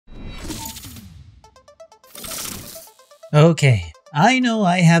Okay, I know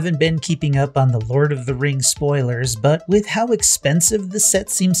I haven't been keeping up on the Lord of the Rings spoilers, but with how expensive the set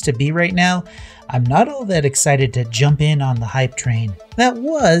seems to be right now, I'm not all that excited to jump in on the hype train. That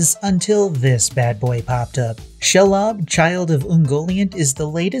was until this bad boy popped up. Shalob, Child of Ungoliant, is the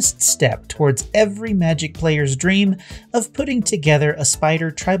latest step towards every Magic player's dream of putting together a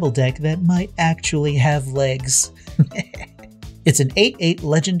spider tribal deck that might actually have legs. It's an 8/8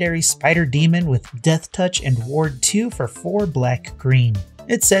 legendary spider demon with Death Touch and Ward 2 for 4 black-green.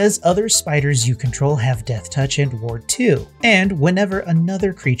 It says other spiders you control have Death Touch and Ward 2, and whenever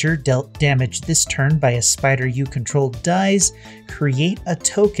another creature dealt damage this turn by a spider you control dies, create a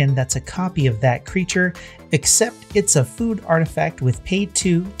token that's a copy of that creature, except it's a food artifact with pay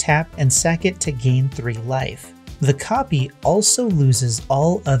 2, tap, and sack it to gain 3 life. The copy also loses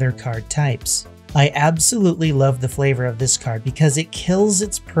all other card types. I absolutely love the flavor of this card because it kills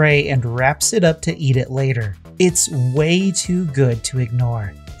its prey and wraps it up to eat it later. It's way too good to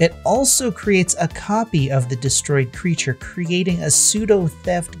ignore. It also creates a copy of the destroyed creature, creating a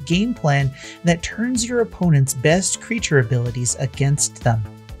pseudo-theft game plan that turns your opponent's best creature abilities against them.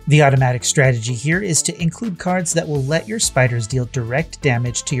 The automatic strategy here is to include cards that will let your spiders deal direct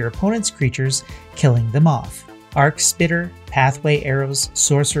damage to your opponent's creatures, killing them off. Arc Spitter, Pathway Arrows,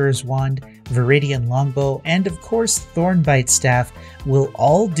 Sorcerer's Wand, Viridian Longbow, and of course Thornbite Staff will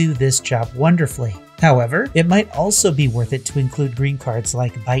all do this job wonderfully. However, it might also be worth it to include green cards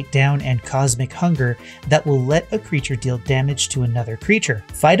like Bite Down and Cosmic Hunger that will let a creature deal damage to another creature.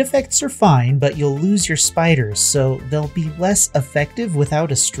 Fight effects are fine, but you'll lose your spiders, so they'll be less effective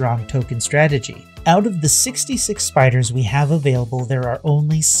without a strong token strategy. Out of the 66 spiders we have available, there are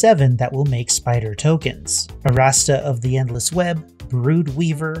only 7 that will make spider tokens. Arasta of the Endless Web, Brood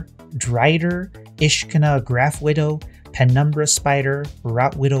Weaver, Drider, Ishkana Graph Widow, Penumbra Spider,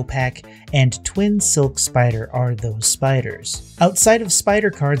 Rot Widow Pack, and Twin Silk Spider are those spiders. Outside of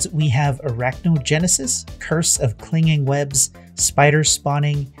spider cards, we have Arachnogenesis, Curse of Clinging Webs, Spider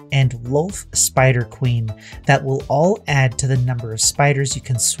Spawning, and Lolth Spider Queen that will all add to the number of spiders you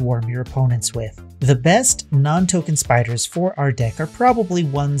can swarm your opponents with. The best non-token spiders for our deck are probably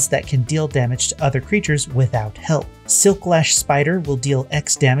ones that can deal damage to other creatures without help. Silklash Spider will deal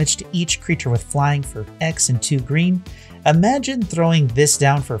X damage to each creature with flying for X and 2 green. Imagine throwing this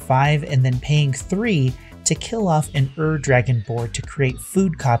down for 5 and then paying 3 to kill off an Dragon board to create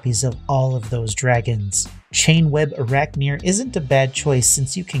food copies of all of those dragons. Chainweb Arachneer isn't a bad choice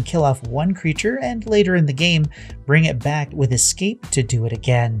since you can kill off one creature and later in the game bring it back with Escape to do it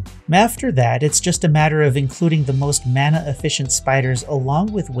again. After that, it's just a matter of including the most mana efficient spiders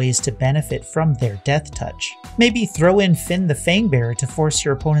along with ways to benefit from their Death Touch. Maybe throw in Finn the Fangbearer to force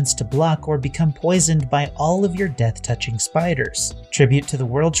your opponents to block or become poisoned by all of your death touching spiders. Tribute to the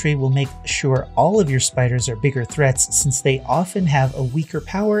World Tree will make sure all of your spiders are bigger threats since they often have a weaker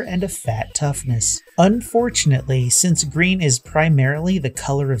power and a fat toughness. Unfortunately, since green is primarily the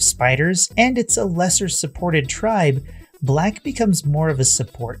color of spiders and it's a lesser supported tribe, black becomes more of a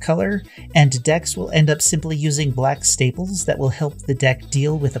support color, and decks will end up simply using black staples that will help the deck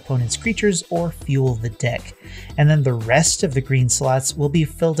deal with opponent's creatures or fuel the deck. And then the rest of the green slots will be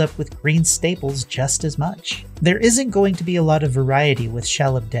filled up with green staples just as much. There isn't going to be a lot of variety with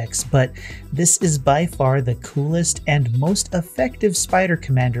Shalob decks, but this is by far the coolest and most effective spider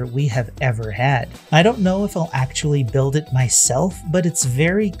commander we have ever had. I don't know if I'll actually build it myself, but it's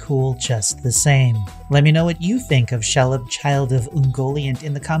very cool just the same. Let me know what you think of Shalob Child of Ungoliant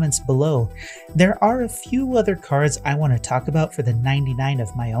in the comments below. There are a few other cards I want to talk about for the 99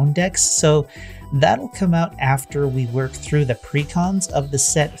 of my own decks, so that'll come out after we work through the precons of the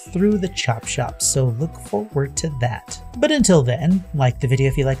set through the chop shop, so look forward to that. But until then, like the video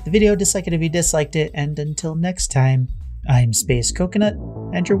if you liked the video, dislike it if you disliked it, and until next time, I'm Space Coconut,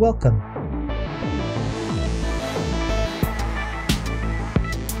 and you're welcome.